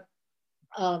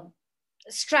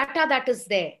strata that is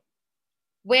there,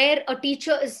 where a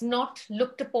teacher is not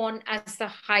looked upon as the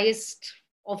highest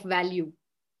of value,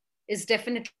 is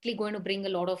definitely going to bring a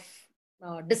lot of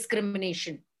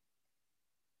discrimination.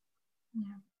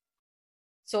 Yeah.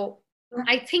 So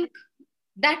I think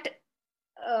that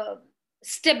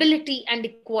stability and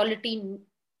equality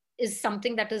is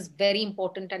something that is very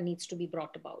important and needs to be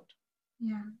brought about.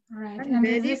 Yeah, right. And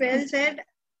very well said.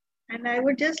 And I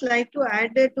would just like to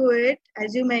add to it,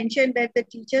 as you mentioned, that the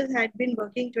teachers had been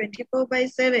working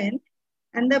 24/7.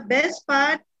 And the best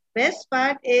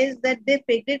part is that they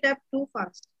picked it up too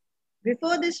fast.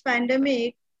 Before this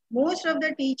pandemic, most of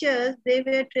the teachers, they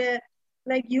were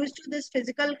like used to this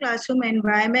physical classroom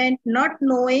environment, not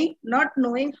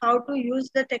knowing how to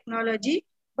use the technology,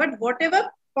 but whatever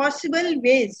possible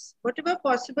ways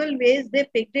they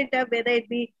picked it up, whether it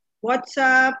be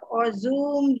WhatsApp or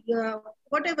Zoom,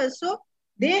 whatever. So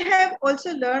they have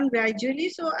also learned gradually.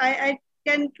 So I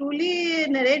can truly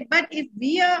narrate. But if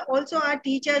we are also our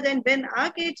teachers, and when our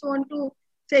kids want to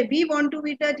say we want to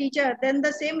be the teacher, then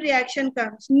the same reaction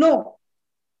comes. No.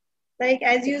 Like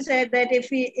as you said, that if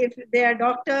they are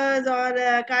doctors or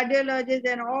cardiologists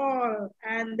and all,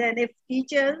 and then if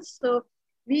teachers, so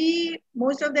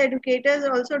most of the educators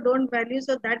also don't value.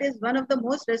 So that is one of the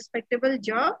most respectable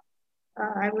job.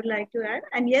 I would like to add.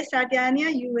 And yes, Tatiana,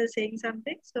 you were saying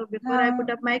something. So before I put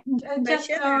up my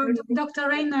question. Dr.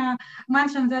 Reina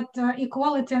mentioned that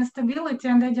equality and stability,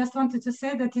 and I just wanted to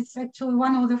say that it's actually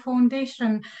one of the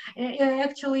foundation.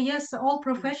 Actually, yes, all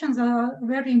professions are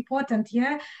very important.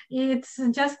 Yeah, it's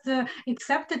just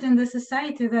accepted in the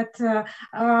society that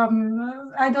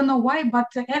I don't know why, but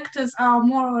actors are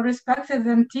more respected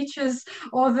than teachers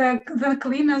or the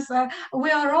cleaners.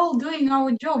 We are all doing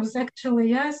our jobs actually.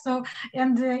 Yeah, so.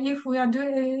 And if we are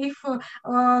doing, if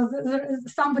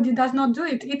somebody does not do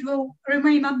it, it will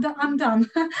remain undone,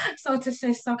 so to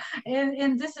say. So,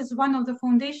 and this is one of the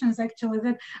foundations actually,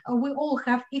 that we all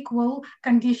have equal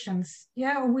conditions.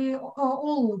 Yeah, we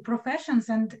all professions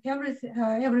and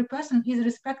every person is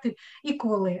respected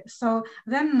equally. So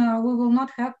then we will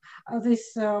not have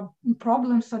this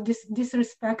problems or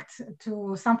disrespect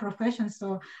to some professions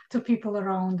or to people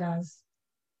around us.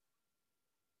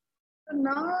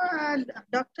 Now,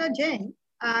 Dr. Jain,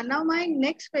 now my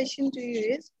next question to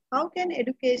you is, how can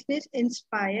educationists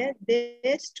inspire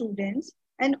their students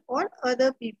and all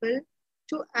other people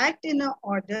to act in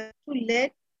order to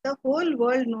let the whole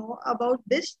world know about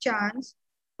this chance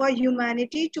for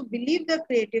humanity to believe the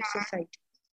creative society?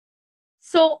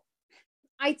 So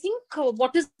I think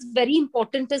what is very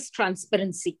important is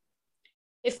transparency.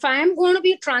 if I am going to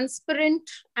be transparent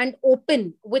and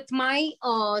open with my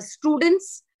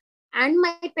students and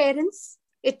my parents,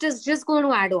 it is just going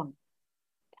to add on.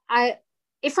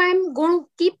 If I'm going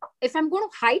to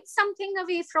hide something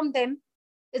away from them,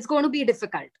 it's going to be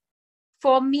difficult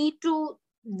for me to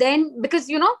then, because,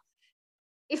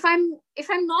 if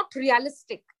I'm not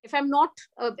realistic, if I'm not,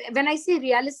 when I say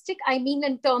realistic, I mean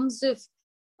in terms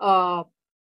of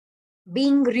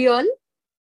being real,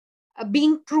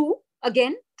 being true,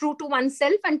 again, true to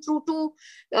oneself and true to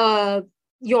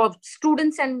your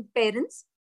students and parents,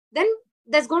 then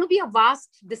there's going to be a vast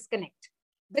disconnect,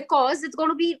 because it's going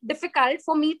to be difficult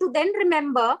for me to then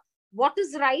remember what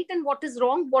is right and what is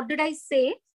wrong, what did I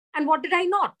say and what did I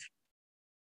not.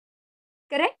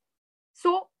 Correct?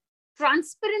 So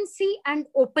transparency and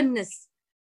openness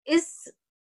is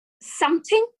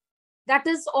something that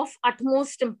is of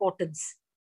utmost importance.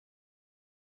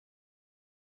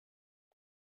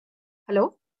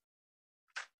 Hello?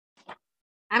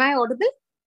 Am I audible?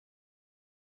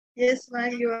 Yes,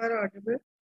 ma'am, you are audible.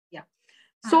 Yeah.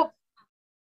 So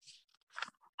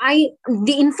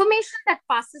the information that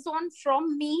passes on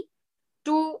from me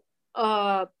to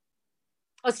a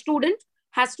student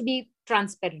has to be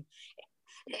transparent.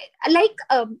 Like,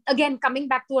 again, coming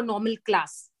back to a normal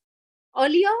class.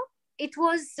 Earlier, it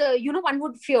was, one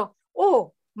would fear,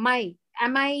 oh, am I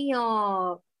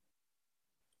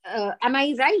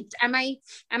right?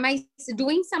 Am I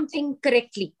doing something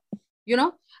correctly?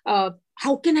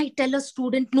 How can I tell a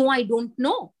student, no, I don't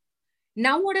know?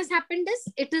 Now what has happened is,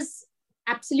 it is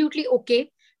absolutely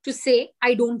okay to say,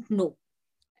 I don't know.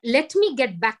 Let me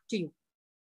get back to you.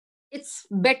 It's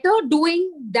better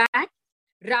doing that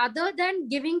rather than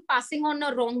passing on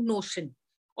a wrong notion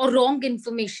or wrong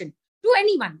information to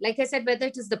anyone. Like I said, whether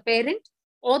it is the parent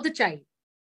or the child.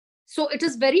 So it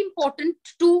is very important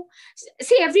to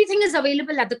see, everything is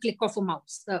available at the click of a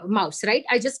mouse, right?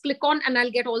 I just click on and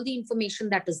I'll get all the information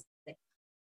that is there.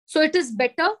 So it is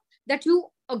better that you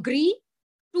agree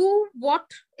to what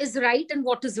is right and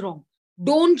what is wrong.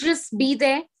 Don't just be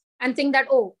there and think that,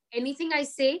 oh, anything I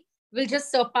say will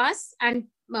just surpass and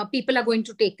people are going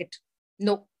to take it.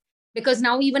 No, because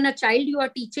now even a child you are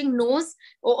teaching knows,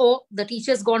 oh, the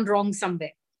teacher's gone wrong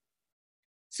somewhere.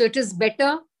 So it is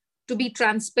better to be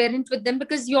transparent with them,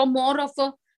 because you're more of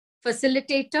a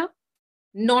facilitator,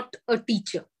 not a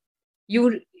teacher.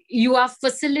 You are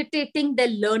facilitating their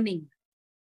learning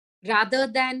rather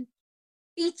than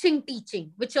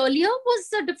teaching, which earlier was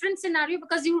a different scenario,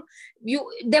 because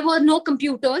there were no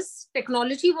computers,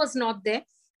 technology was not there,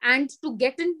 and to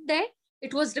get in there,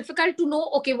 it was difficult to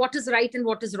know, okay, what is right and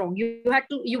what is wrong.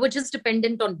 You were just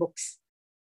dependent on books.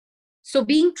 So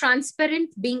being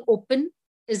transparent, being open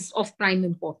is of prime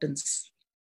importance.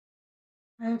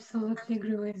 I absolutely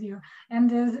agree with you.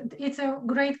 And it's a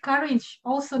great courage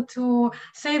also to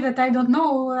say that I don't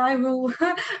know, I will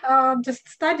just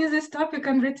study this topic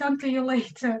and return to you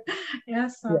later.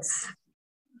 Yes.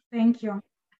 Thank you.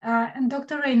 And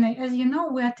Dr. Reina, as you know,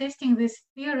 we are testing this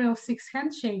theory of 6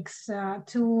 handshakes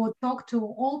to talk to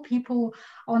all people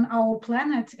on our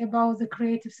planet about the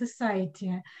creative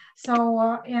society. So,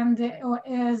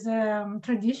 as a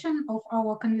tradition of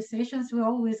our conversations, we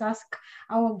always ask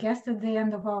our guests at the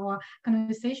end of our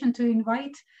conversation to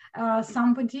invite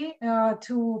somebody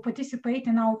to participate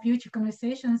in our future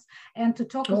conversations and to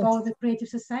talk about the creative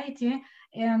society.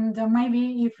 And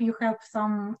maybe if you have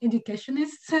some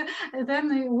educationists, then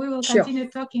we will continue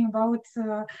talking about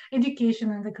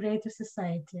education in the creative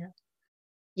society.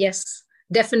 Yes,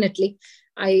 definitely.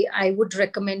 I would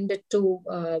recommend it to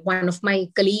one of my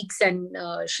colleagues, and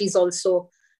she's also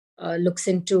looks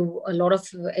into a lot of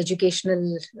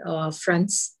educational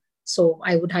fronts. So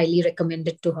I would highly recommend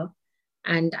it to her.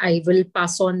 And I will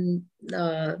pass on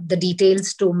the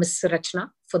details to Ms.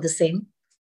 Rachna for the same.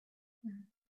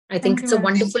 I think it's a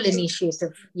wonderful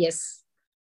initiative. Yes.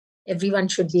 Everyone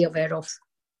should be aware of.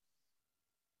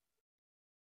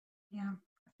 Yeah.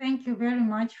 Thank you very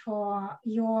much for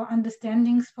your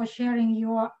understandings, for sharing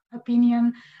your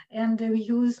opinion and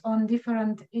views on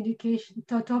different education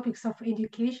topics of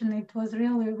education. It was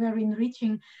really very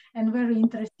enriching and very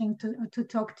interesting to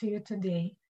talk to you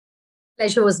today.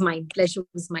 Pleasure was mine. Pleasure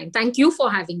was mine. Thank you for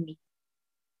having me.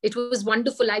 It was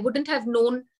wonderful. I wouldn't have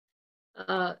known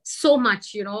so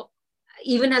much,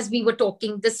 even as we were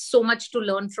talking, there's so much to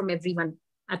learn from everyone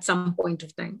at some point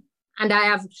of time. And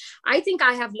I think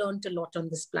I have learned a lot on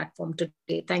this platform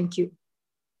today. Thank you.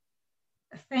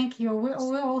 Thank you. We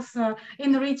also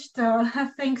enriched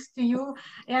thanks to you.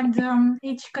 And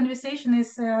each conversation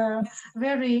is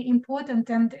very important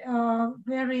and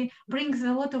brings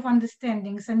a lot of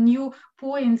understandings and new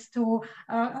points to,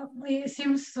 it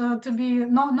seems to be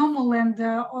normal and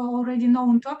already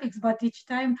known topics, but each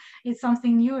time it's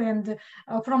something new and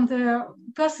from the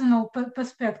personal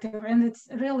perspective. And it's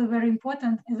really very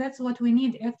important. And that's what we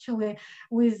need actually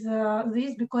with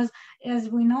this, because as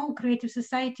we know, Creative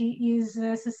Society is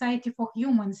a society for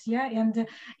humans, yeah, and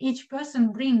each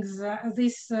person brings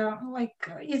this,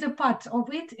 is a part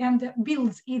of it and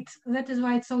builds it. That is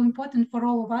why it's so important for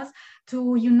all of us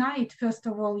to unite, first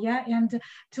of all, yeah, and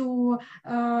to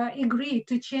agree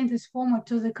to change this format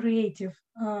to the creative,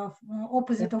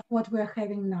 opposite of what we're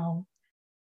having now.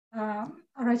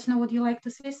 Rachna, would you like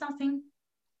to say something?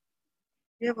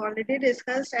 We have already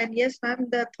discussed, and yes, ma'am,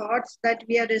 the thoughts that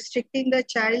we are restricting the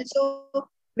child. So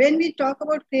when we talk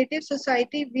about Creative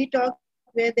Society, we talk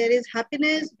where there is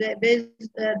happiness, there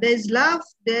is love,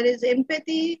 there is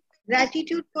empathy,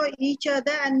 gratitude for each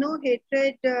other, and no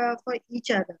hatred for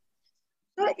each other.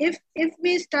 So if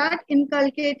we start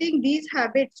inculcating these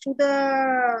habits to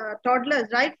the toddlers,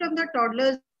 right from the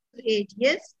toddlers age,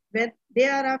 yes, when they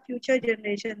are our future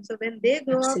generation. So when they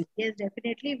grow up, yes,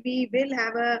 definitely we will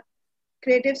have a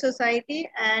Creative Society.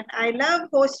 And I love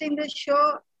hosting the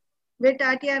show with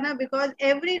Tatiana, because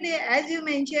every day, as you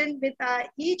mentioned, with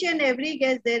each and every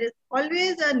guest, there is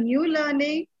always a new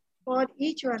learning for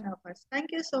each one of us.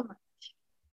 Thank you so much.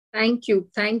 Thank you.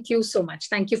 Thank you so much.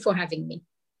 Thank you for having me.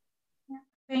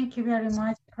 Thank you very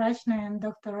much, Rachna and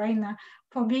Dr. Raina,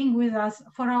 for being with us.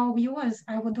 For our viewers,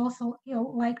 I would also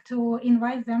like to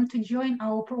invite them to join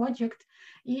our project.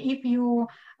 If you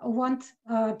want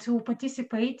to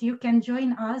participate, you can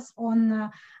join us on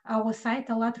our site,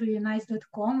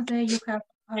 allatraunites.com. There you have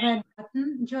a red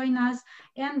button, join us,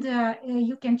 and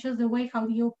you can choose the way how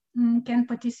you can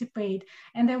participate.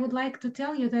 And I would like to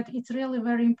tell you that it's really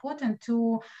very important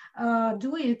to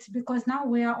do it, because now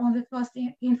we are on the first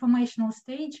informational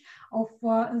stage of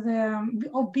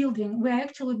building. We are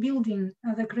actually building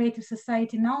the Creative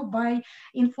Society now by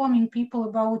informing people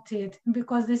about it,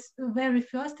 because this very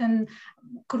first and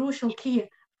crucial key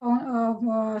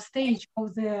stage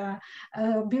of the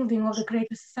building of the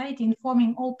Creative Society,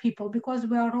 informing all people, because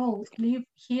we are all live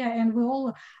here and we're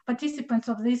all participants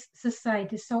of this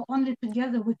society. So only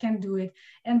together we can do it.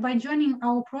 And by joining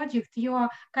our project, you are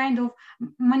kind of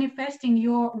manifesting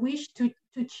your wish to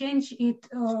change it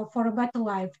for a better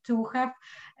life, to have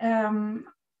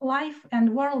life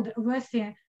and world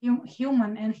worthy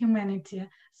human and humanity.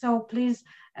 So please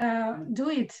do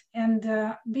it and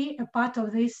be a part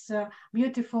of this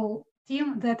beautiful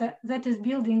team that is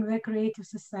building the Creative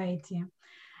Society.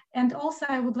 And also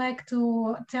I would like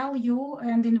to tell you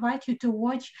and invite you to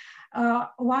watch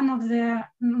one of the,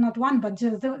 not one, but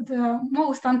just the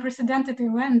most unprecedented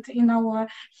event in our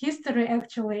history,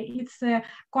 actually. It's a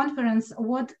conference,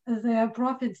 What the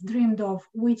Prophets Dreamed Of,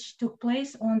 which took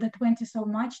place on the 20th of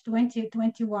March,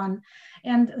 2021.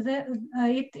 And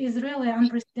it is really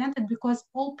unprecedented, because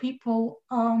all people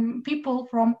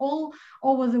from all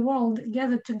over the world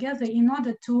gathered together in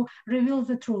order to reveal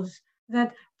the truth,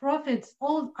 that prophets,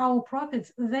 all our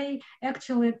prophets, they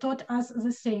actually taught us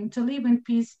the same, to live in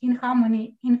peace, in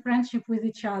harmony, in friendship with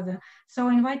each other. So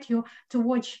I invite you to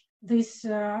watch this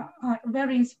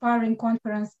very inspiring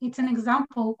conference. It's an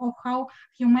example of how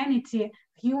humanity,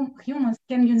 humans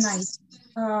can unite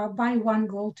by one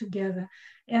goal together.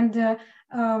 And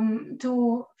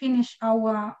to finish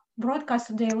our broadcast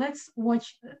today, let's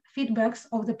watch feedbacks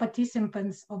of the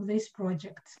participants of this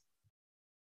project.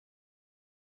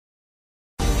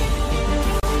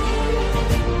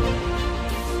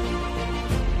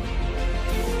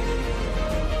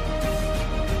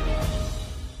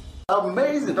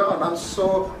 Amazing, Don. I'm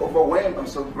so overwhelmed. I'm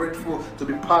so grateful to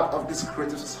be part of this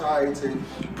Creative Society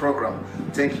program.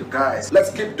 Thank you, guys. Let's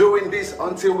keep doing this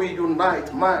until we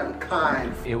unite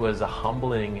mankind. It was a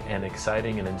humbling and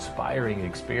exciting and inspiring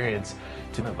experience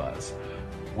to all of us.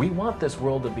 We want this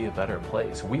world to be a better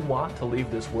place. We want to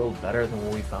leave this world better than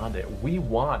when we found it.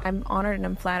 I'm honored and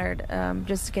I'm flattered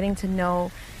just getting to know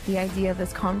the idea of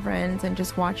this conference and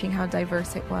just watching how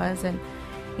diverse it was, and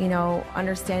you know,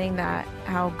 understanding that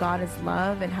how God is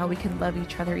love and how we can love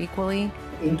each other equally.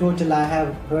 In total, I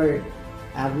have heard,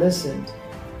 I've listened,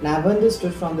 and I've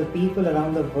understood from the people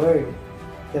around the world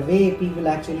the way people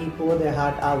actually pour their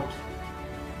heart out.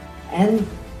 And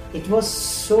it was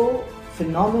so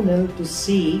phenomenal to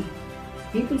see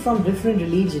people from different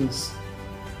religions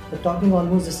but talking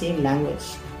almost the same language.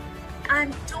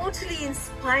 I'm totally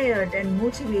inspired and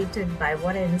motivated by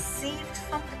what I received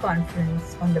from the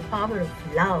conference on the power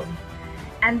of love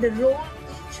and the role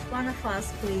each one of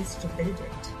us plays to build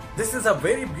it. This is a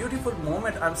very beautiful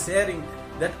moment I'm sharing,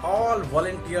 that all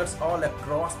volunteers all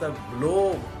across the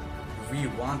globe, we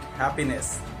want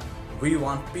happiness, we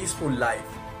want peaceful life,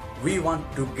 we want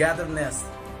togetherness,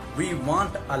 we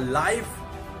want a life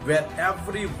where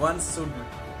everyone should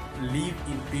live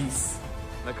in peace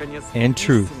and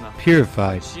truth,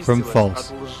 purified from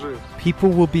false. People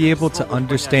will be able to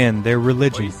understand their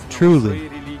religion truly,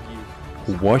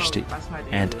 who watched it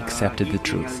and accepted the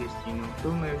truth.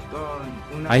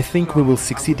 I think we will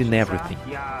succeed in everything.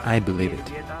 I believe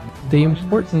it. The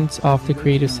importance of the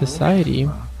creative society,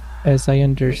 as I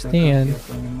understand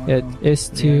it, is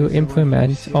to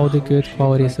implement all the good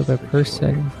qualities of a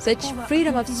person. Such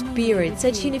freedom of spirit,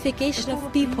 such unification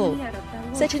of people,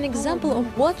 such an example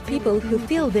of what people who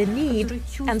feel the need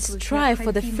and strive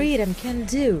for the freedom can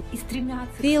do.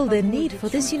 Feel the need for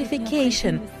this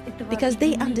unification because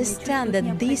they understand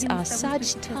that these are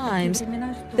such times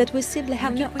that we simply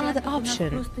have no other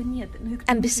option.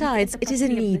 And besides, it is a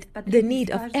need, the need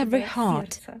of every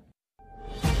heart.